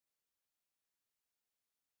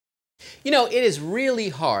You know, it is really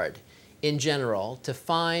hard in general to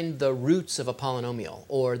find the roots of a polynomial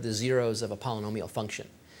or the zeros of a polynomial function,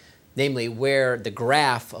 namely where the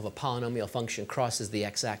graph of a polynomial function crosses the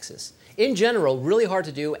x-axis. In general, really hard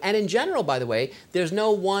to do, and in general, by the way, there's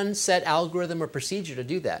no one set algorithm or procedure to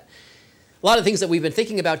do that. A lot of things that we've been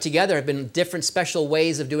thinking about together have been different special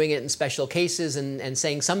ways of doing it in special cases and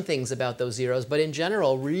saying some things about those zeros, but in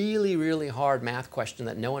general, really, really hard math question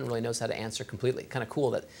that no one really knows how to answer completely. Kind of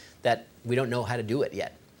cool that we don't know how to do it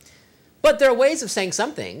yet. But there are ways of saying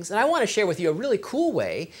some things, and I want to share with you a really cool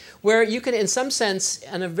way where you can, in some sense,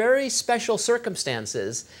 in a very special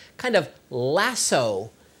circumstances, kind of lasso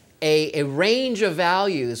a range of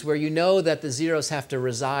values where you know that the zeros have to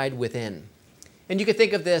reside within. And you could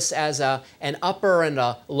think of this as an upper and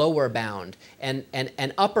a lower bound. And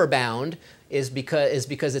an upper bound is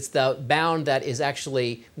because it's the bound that is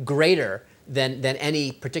actually greater than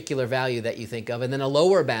any particular value that you think of. And then a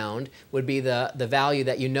lower bound would be the value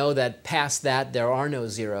that you know that past that there are no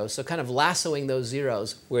zeros. So kind of lassoing those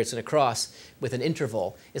zeros where it's going to cross with an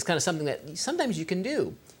interval is kind of something that sometimes you can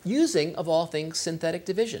do using, of all things, synthetic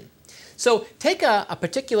division. So take a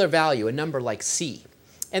particular value, a number like c,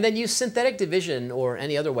 and then use synthetic division or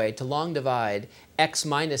any other way to long divide x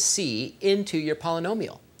minus c into your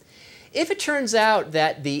polynomial. If it turns out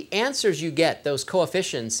that the answers you get, those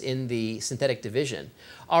coefficients in the synthetic division,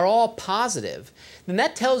 are all positive, then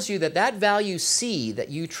that tells you that that value c that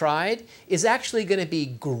you tried is actually going to be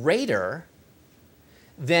greater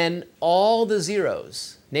than all the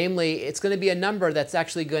zeros. Namely, it's going to be a number that's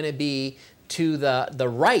actually going to be to the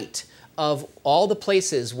right of all the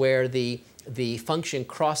places where the function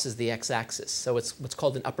crosses the x-axis. So it's what's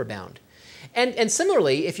called an upper bound. And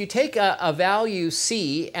similarly, if you take a value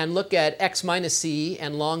c and look at x minus c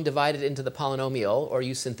and long divide it into the polynomial or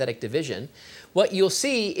use synthetic division, what you'll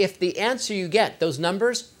see, if the answer you get, those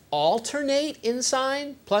numbers alternate in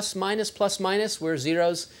sign, plus, minus, where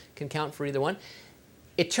zeros can count for either one,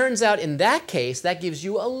 it turns out in that case, that gives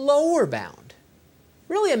you a lower bound.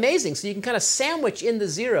 Really amazing. So you can kind of sandwich in the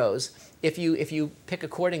zeros if you pick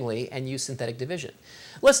accordingly and use synthetic division.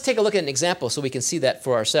 Let's take a look at an example so we can see that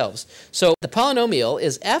for ourselves. So the polynomial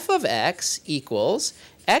is f of x equals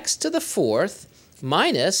x to the fourth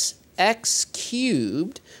minus x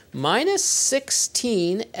cubed minus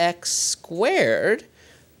 16x squared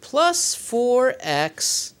plus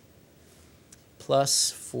 4x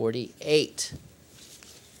plus 48.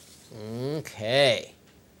 Okay,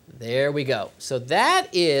 there we go. So that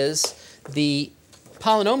is the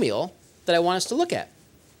polynomial that I want us to look at.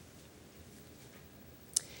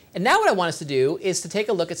 And now what I want us to do is to take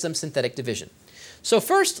a look at some synthetic division. So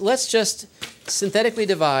first, let's just synthetically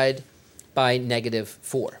divide by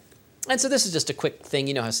 -4. And so this is just a quick thing.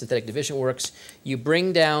 You know how synthetic division works. You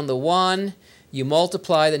bring down the 1, you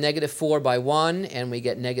multiply the -4 by 1, and we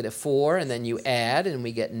get -4, and then you add, and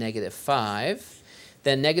we get -5.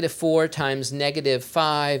 Then -4 times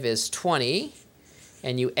 -5 is 20.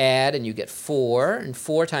 And you add and you get 4, and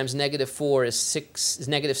 4 times -4 is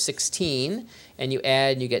 -16, and you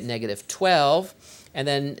add and you get -12, and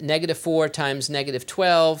then -4 times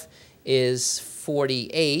 -12 is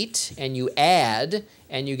 48, and you add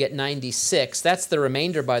and you get 96. That's the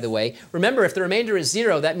remainder, by the way. Remember, if the remainder is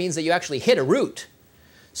 0, that means that you actually hit a root.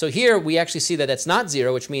 So here we actually see that it's not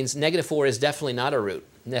 0, which means -4 is definitely not a root.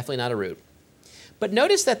 Definitely not a root. But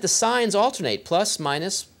notice that the signs alternate, plus,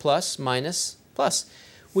 minus, plus, minus, plus,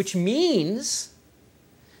 which means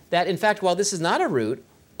that, in fact, while this is not a root,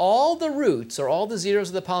 all the roots, or all the zeros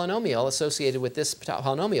of the polynomial associated with this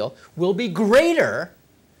polynomial, will be greater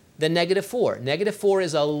than -4. -4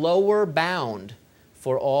 is a lower bound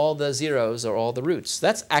for all the zeros or all the roots.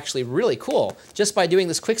 That's actually really cool. Just by doing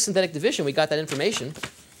this quick synthetic division, we got that information.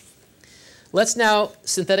 Let's now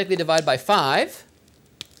synthetically divide by 5.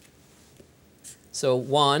 So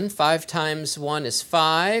 1, 5 times 1 is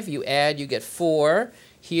 5. You add, you get 4.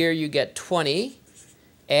 Here you get 20.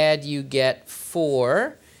 Add, you get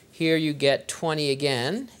 4. Here you get 20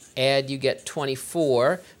 again. Add, you get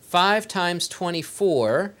 24. 5 times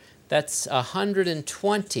 24, that's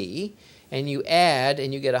 120. And you add,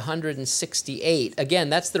 and you get 168. Again,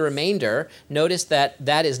 that's the remainder. Notice that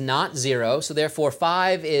that is not 0. So therefore,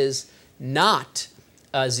 5 is not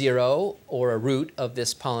a 0 or a root of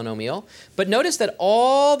this polynomial. But notice that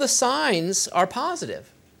all the signs are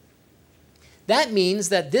positive. That means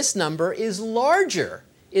that this number is larger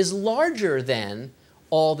than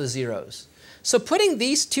all the zeros. So putting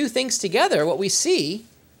these two things together, what we see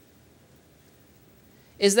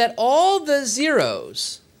is that all the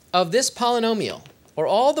zeros of this polynomial, or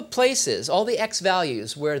all the places, all the x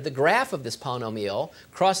values where the graph of this polynomial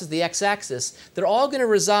crosses the x-axis, they're all going to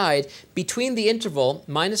reside between the interval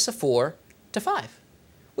 -4 to 5,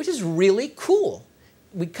 which is really cool.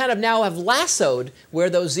 We kind of now have lassoed where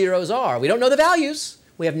those zeros are. We don't know the values.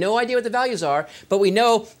 We have no idea what the values are, but we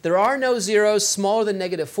know there are no zeros smaller than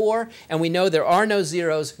 -4, and we know there are no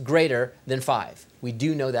zeros greater than 5. We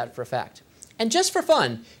do know that for a fact. And just for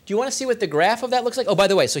fun, do you want to see what the graph of that looks like? Oh, by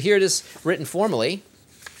the way, so here it is written formally.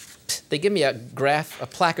 They give me a graph, a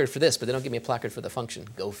placard for this, but they don't give me a placard for the function.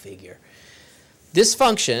 Go figure. This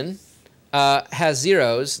function has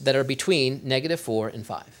zeros that are between -4 and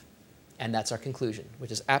 5. And that's our conclusion,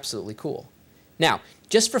 which is absolutely cool. Now,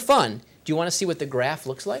 just for fun, do you want to see what the graph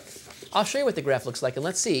looks like? I'll show you what the graph looks like, and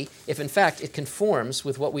let's see if, in fact, it conforms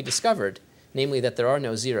with what we discovered, namely that there are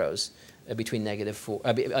no zeros between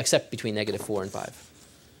except between -4 and 5.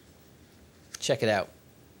 Check it out.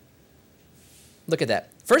 Look at that.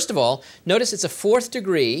 First of all, notice it's a 4th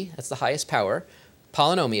degree, that's the highest power,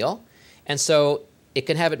 polynomial, and so it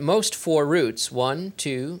can have at most 4 roots, 1,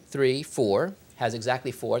 2, 3, 4, has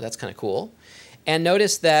exactly 4, that's kind of cool. And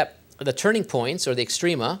notice that the turning points, or the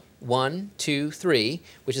extrema, 1, 2, 3,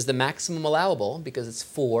 which is the maximum allowable because it's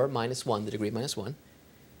 4 minus 1, the degree minus 1.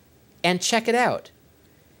 And check it out.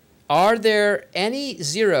 Are there any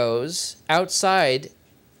zeros outside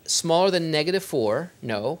smaller than -4?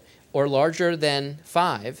 No. Or larger than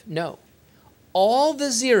 5? No. All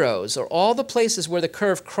the zeros, or all the places where the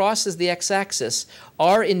curve crosses the x-axis,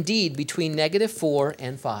 are indeed between -4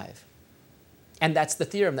 and 5. And that's the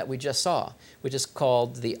theorem that we just saw, which is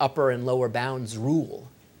called the upper and lower bounds rule.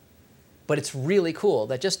 But it's really cool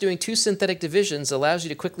that just doing 2 synthetic divisions allows you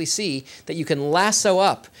to quickly see that you can lasso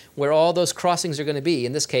up where all those crossings are going to be,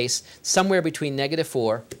 in this case, somewhere between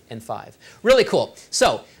 -4 and 5. Really cool.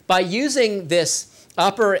 So by using this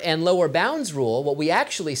upper and lower bounds rule, what we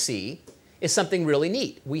actually see is something really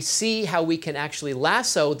neat. We see how we can actually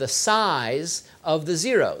lasso the size of the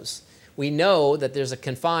zeros. We know that there's a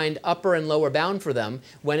confined upper and lower bound for them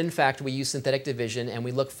when, in fact, we use synthetic division and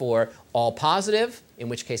we look for all positive, in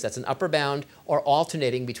which case that's an upper bound, or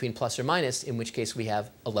alternating between plus or minus, in which case we have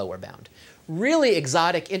a lower bound. Really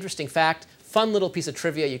exotic, interesting fact, fun little piece of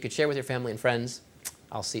trivia you could share with your family and friends.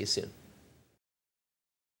 I'll see you soon.